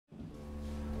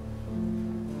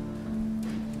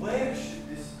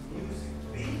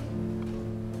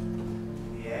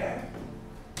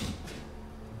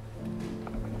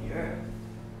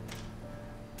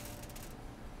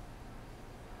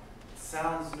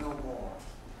no more,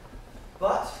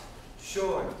 but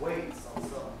sure it waits on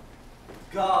some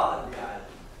god of the island,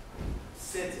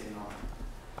 sitting on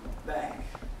a bank.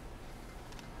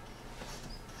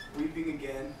 Weeping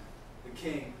again, the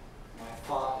king, my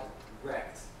father,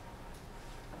 wrecked.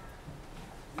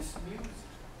 This music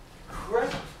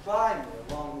crept by me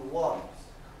along the waters,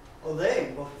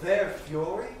 allaying both their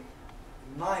fury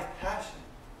and my passion.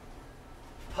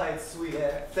 By its sweet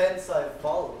air, thence I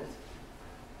followed it,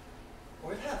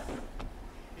 or it hath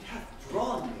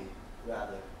drawn me,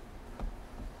 rather.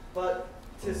 But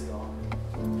 'tis gone.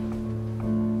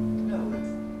 No,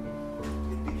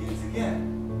 it begins again.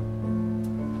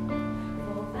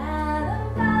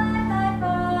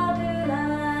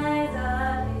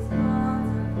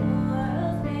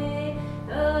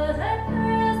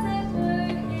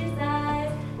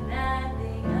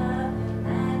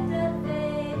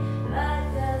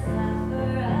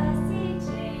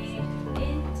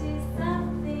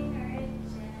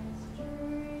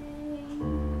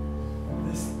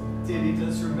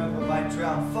 Remember my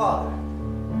drowned father.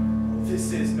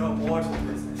 This is no mortal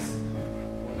business.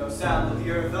 No sound will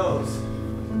hear of those.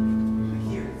 I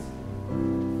hear it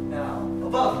now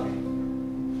above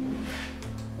me.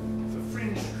 The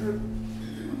fringed group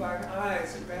of thine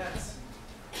eyes advance.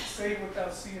 Say what thou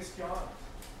seest yonder.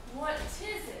 What is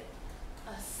it?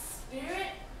 A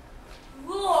spirit?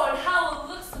 Lord, how it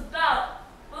looks about.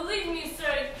 Believe me,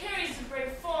 sir, it carries a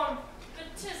brave form, but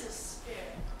 'tis a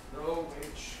spirit. No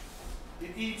witch.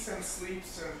 It eats and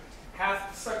sleeps and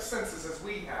hath such senses as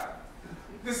we have.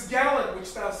 This gallant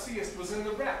which thou seest was in the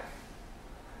wreck.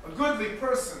 A goodly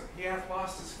person, he hath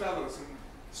lost his fellows and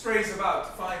strays about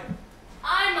to find them.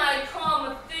 I might call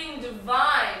him a thing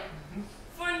divine,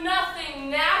 for nothing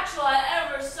natural I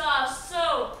ever saw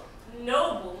so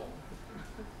noble.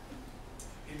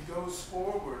 It goes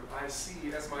forward, I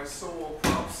see, as my soul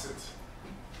prompts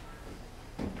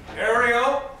it.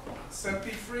 Ariel, set thee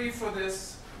free for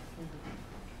this.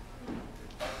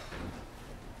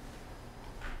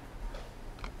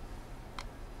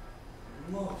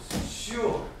 Most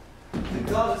sure,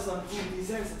 the goddess on whom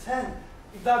these airs attend,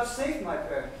 vouchsafe my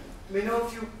prayer, may know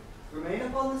if you remain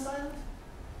upon this island,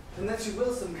 and that you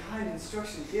will some kind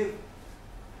instruction give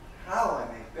how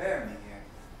I may bear me here.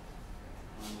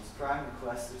 My most prime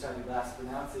request, which I do last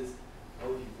pronounce, is,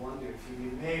 oh, you wonder if you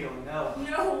be maid or no.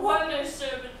 No wonder,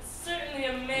 sir, but certainly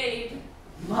a maid.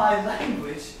 My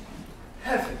language?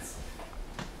 Heavens!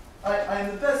 I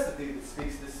am the best of thee that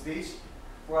speaks this speech,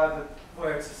 for I but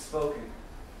where 'tis spoken.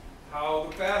 How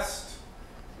the best?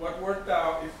 What wert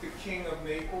thou if the king of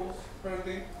Naples heard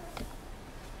thee?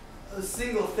 A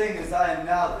single thing as I am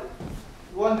now that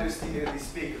wonders to hear thee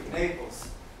speak of Naples.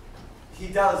 He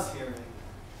does hear me,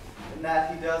 and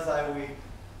that he does I weep.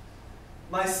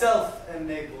 Myself and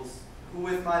Naples, who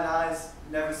with mine eyes,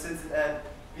 never since it had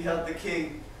beheld the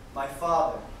king, my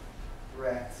father,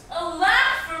 wrecked.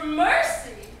 Alack for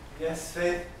mercy! Yes,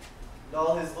 faith, and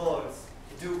all his lords,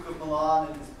 the Duke of Milan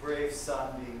and his brave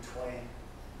son being twain.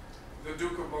 The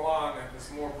Duke of Milan and his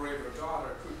more braver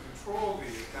daughter could control thee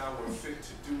if thou were fit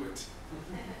to do it.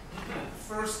 At the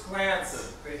first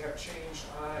glance, they have changed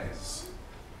eyes.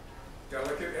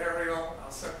 Delicate Ariel,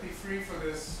 I'll set thee free for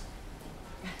this.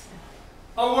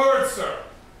 A word, sir.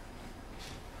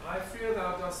 I fear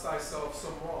thou dost thyself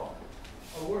some wrong.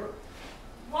 A word.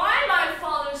 Why my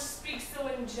father speaks so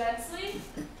ingently?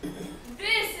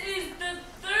 This is the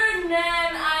third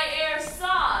man I e'er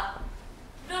saw.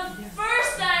 The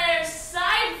first I e'er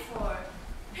sighed for.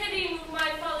 Pity moved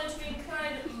my father to be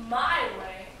inclined my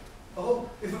way. Oh,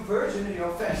 if a virgin in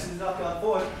your fashion is not gone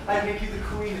forth, I'd make you the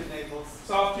queen of Naples.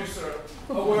 Soft you, sir.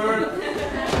 A word.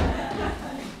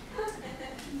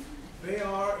 They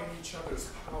are in each other's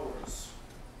powers.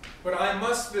 But I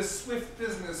must this swift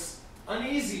business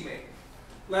uneasy make,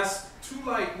 lest too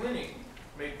light winning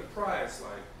make the prize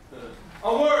light.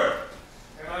 A word,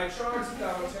 and I charge that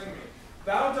thou attend me.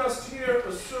 Thou dost here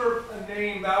usurp a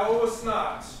name thou owest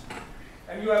not,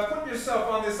 and you have put yourself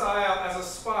on this isle as a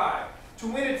spy, to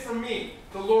win it from me,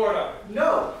 the lord of it.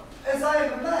 No, as I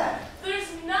am a man. There's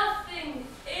nothing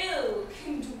ill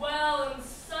can dwell in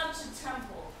such a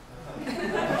temple. The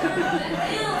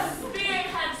ill spirit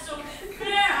had so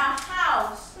fair a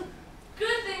house.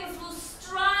 Good things will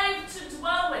strive to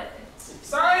dwell with it.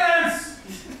 Silence!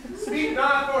 Speak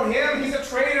not for him, he's a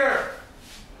traitor.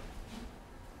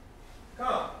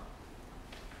 Come,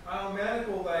 I'll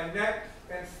manacle thy neck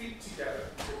and feet together.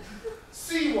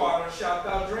 Sea water shalt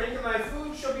thou drink, and thy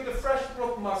food shall be the fresh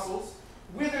brook mussels,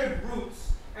 withered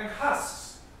roots, and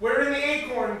husks, wherein the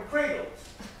acorn cradles.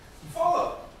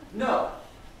 Follow. No.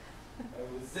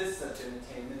 I resist such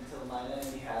entertainment until mine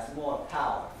enemy has more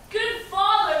power. Good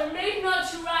father,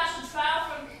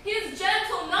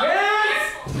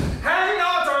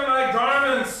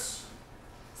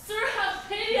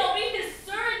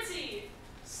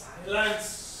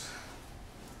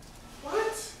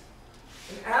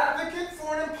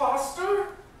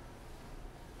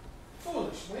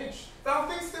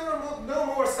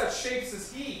 shapes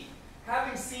as he,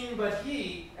 having seen but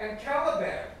he, and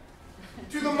Caliban.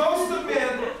 To the most of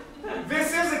men, this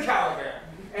is a Caliban,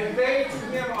 and they to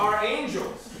him are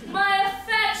angels. My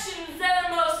affections then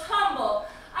are most humble.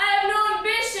 I have no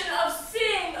ambition of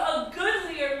seeing a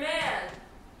goodlier man.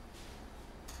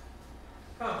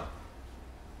 Come.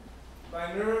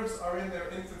 Thy nerves are in their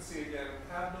infancy again,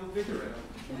 and have no vigor in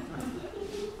them.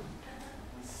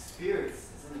 My spirits,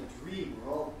 as in a dream,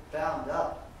 are all bound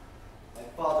up. My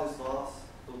father's loss,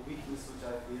 the weakness which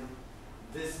I feel,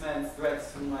 this man's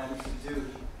threats whom I am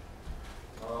subdued,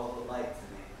 are all alike to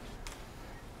me.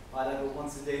 Might I but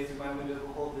once a day through my window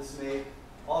behold this maid,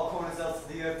 all corners else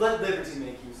of the earth, let liberty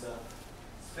make use of.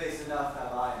 Space enough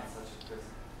have I in such a prison.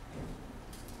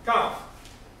 Come.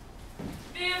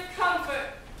 Be of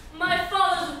comfort. My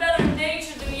father's a better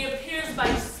nature than he appears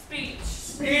by speech.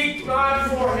 Speak not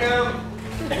for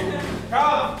him.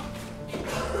 Come.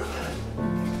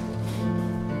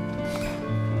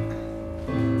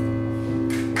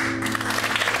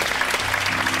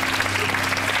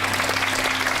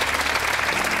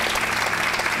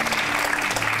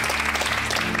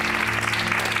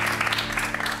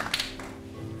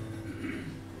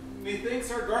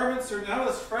 Methinks our garments are now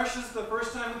as fresh as the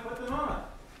first time we put them on.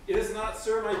 Is not,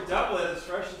 sir, my doublet as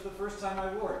fresh as the first time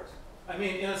I wore it? I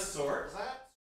mean, in a sort.